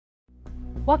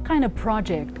What kind of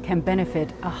project can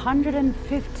benefit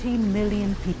 150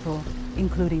 million people,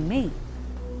 including me?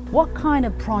 What kind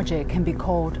of project can be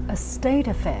called a state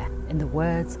affair, in the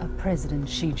words of President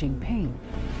Xi Jinping?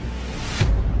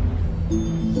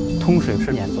 通水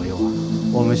10年左右啊，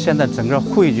我们现在整个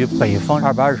汇聚北方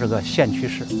220个县区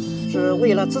市，是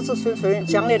为了子子孙孙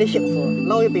将来的幸福，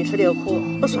老一辈吃的苦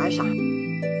不算啥。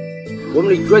我们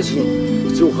的决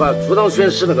心就和朱当选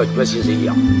时那个决心是一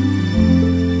样。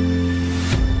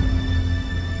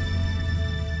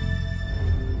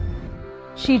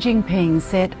 Xi Jinping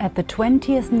said at the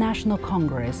 20th National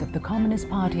Congress of the Communist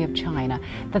Party of China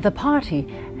that the party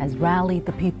has rallied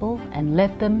the people and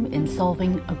led them in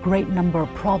solving a great number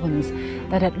of problems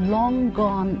that had long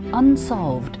gone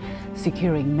unsolved,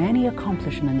 securing many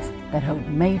accomplishments that hold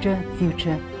major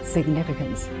future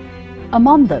significance.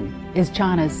 Among them is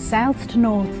China's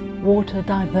South-to-North Water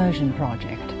Diversion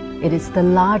Project. It is the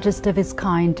largest of its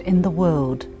kind in the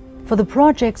world. For the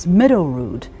project's middle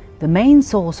route, the main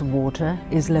source of water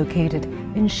is located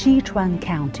in Xichuan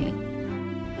County.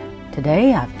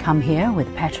 Today I've come here with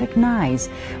Patrick Nijs.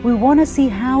 We want to see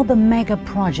how the mega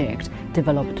project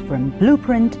developed from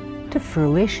blueprint to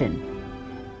fruition.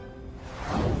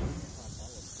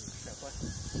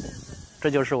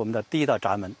 这就是我们的第一道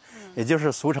闸门，也就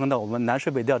是俗称的我们南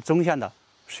水北调中线的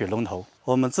水龙头。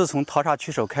我们自从淘沙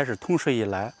曲手开始通水以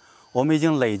来，我们已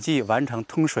经累计完成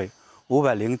通水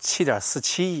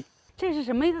507.47亿。 这是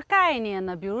什么一个概念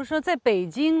呢？比如说，在北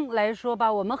京来说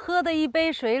吧，我们喝的一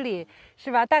杯水里，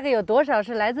是吧？大概有多少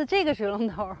是来自这个水龙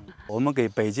头？我们给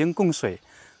北京供水，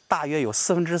大约有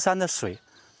3/4的水，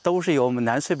都是由我们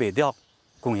南水北调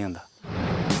供应的。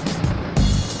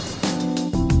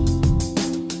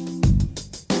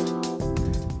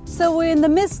So we're in the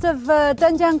midst of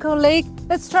Danjiangkou Lake.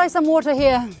 Let's try some water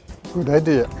here. Good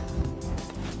idea.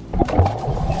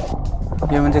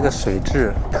 因为这个水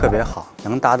质特别好，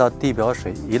能达到地表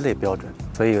水1类标准，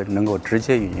所以能够直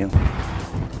接饮用。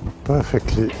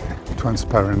Perfectly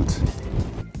transparent.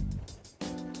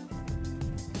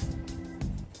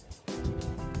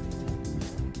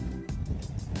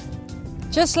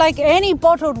 Just like any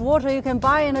bottled water you can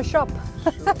buy in a shop.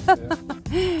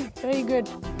 Very good.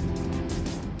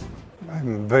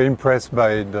 I'm very impressed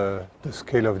by the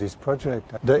scale of this project.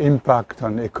 The impact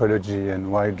on ecology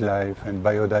and wildlife and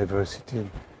biodiversity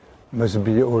must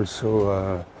be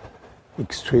also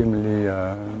extremely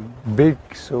big.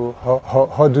 So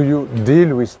how do you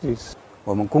deal with this?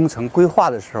 我们工程规划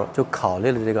的时候就考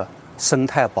虑了这个生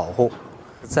态保护，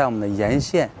在我们的沿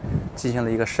线进行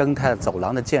了一个生态走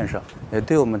廊的建设，也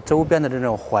对我们周边的这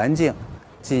种环境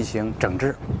进行整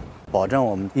治，保证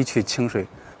我们一区清水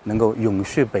能够永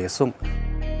续北送。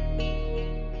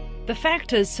 The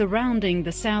factors surrounding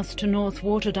the South-to-North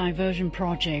Water Diversion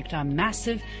Project are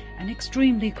massive and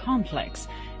extremely complex,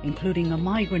 including a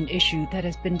migrant issue that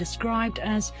has been described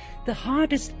as the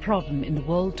hardest problem in the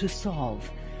world to solve.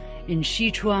 In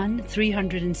Xichuan,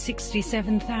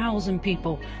 367,000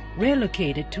 people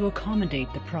relocated to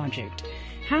accommodate the project.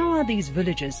 How are these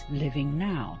villagers living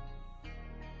now?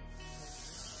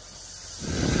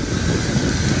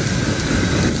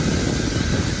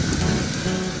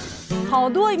 好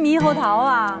多猕猴桃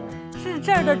啊，是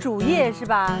这儿的主业是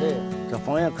吧？对，这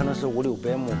方圆可能是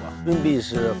500-600亩吧，准备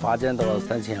是发展到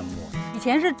3000亩。以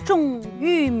前是种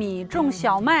玉米、种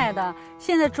小麦的，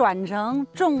现在转成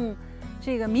种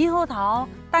这个猕猴桃，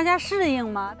大家适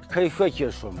应吗？可以学技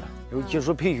术嘛，有技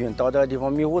术培训，到这个地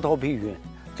方猕猴桃培训，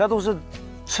这都是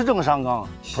持证上岗。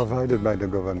Provided by the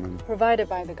government. Provided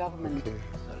by the government.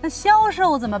 那销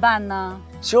售怎么办呢？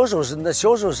销售是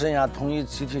人家统一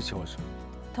集体销售。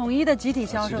 统一的集体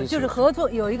销售就是合作，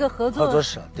有一个合作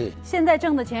社，对。现在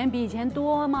挣的钱比以前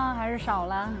多吗？还是少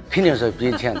了？肯定是比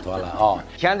以前多了啊！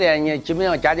现在你基本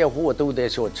上家家户户都得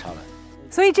修车了。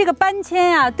所以这个搬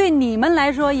迁啊，对你们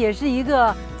来说也是一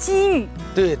个机遇。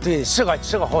对对，是个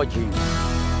好机遇。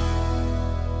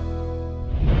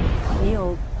你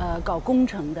有搞工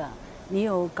程的，你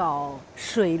有搞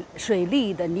水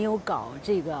利的，你有搞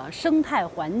这个生态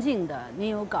环境的，你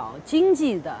有搞经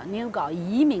济的，你有搞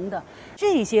移民的，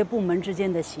这些部门之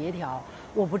间的协调，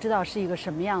我不知道是一个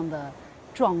什么样的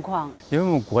状况。因为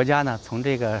我们国家呢，从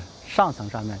这个上层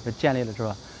上面就建立了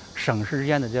说省市之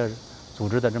间的这组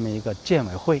织的这么一个建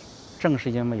委会，正是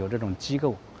因为有这种机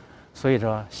构，所以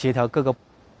说协调各个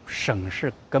省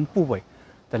市跟部委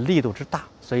的力度之大，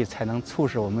所以才能促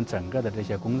使我们整个的这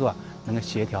些工作能够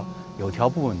协调、有条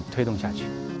不紊推动下去。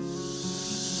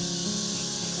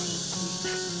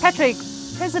Patrick,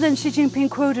 President Xi Jinping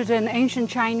quoted an ancient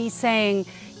Chinese saying,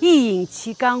 一引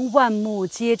其纲，万木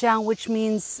皆张, which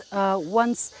means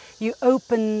once you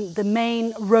open the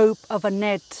main rope of a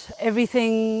net,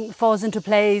 everything falls into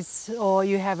place, or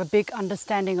you have a big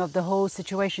understanding of the whole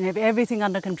situation, you have everything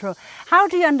under control. How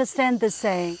do you understand this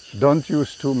saying? Don't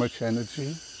use too much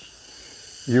energy.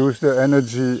 Use the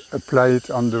energy, apply it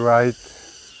on the right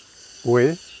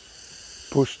way,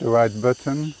 push the right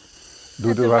button,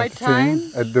 do the right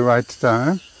thing at the right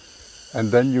time,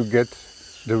 and then you get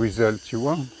the result you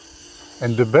want,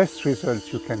 and the best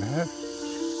result you can have.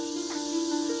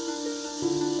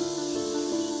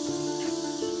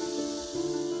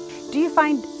 Do you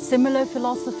find similar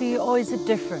philosophy, or is it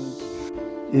different?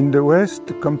 In the West,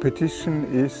 the competition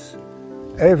is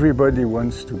everybody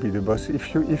wants to be the boss.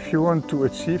 If you want to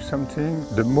achieve something,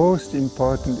 the most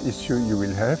important issue you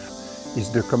will have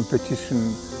is the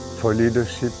competition for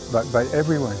leadership by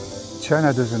everyone.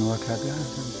 China doesn't work like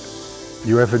that.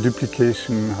 You have a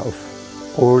duplication of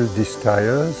all these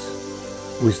tires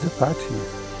with the party.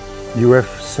 You have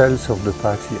cells of the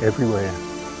party everywhere,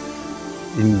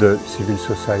 in the civil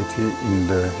society, in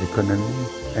the economy,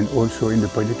 and also in the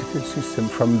political system,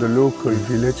 from the local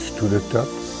village to the top.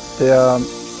 They are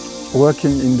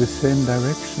working in the same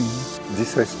direction.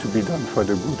 This has to be done for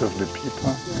the good of the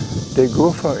people. They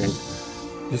go for it.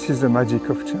 This is the magic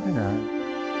of China.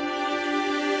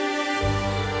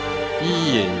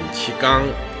 一引其纲，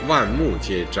万木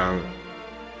皆张。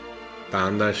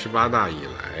党的18大以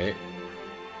来，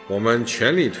我们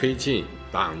全力推进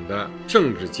党的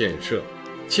政治建设，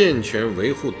健全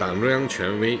维护党中央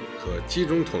权威和集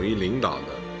中统一领导的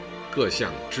各项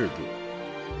制度，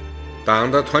党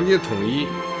的团结统一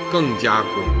更加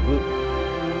巩固。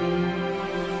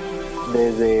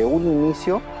Desde un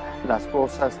inicio, las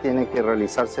cosas tienen que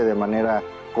realizarse de manera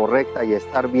correcta y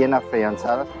estar bien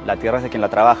afianzadas. La tierra es de quien la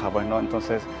trabaja, pues, ¿no?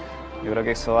 Entonces, yo creo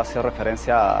que eso hace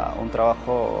referencia a un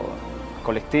trabajo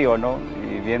colectivo, ¿no?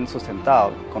 Y bien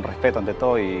sustentado, con respeto ante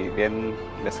todo y bien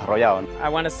desarrollado. I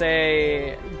want to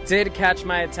say, did catch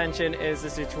my attention is the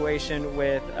situation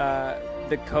with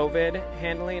the COVID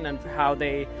handling and how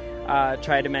they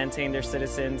try to maintain their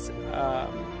citizens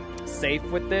safe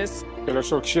with this. Pero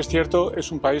eso sí es cierto,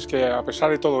 es un país que a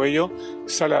pesar de todo ello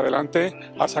sale adelante,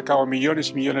 ha sacado millones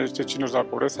y millones de chinos de la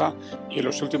pobreza y en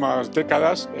las últimas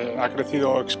décadas ha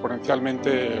crecido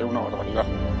exponencialmente una barbaridad.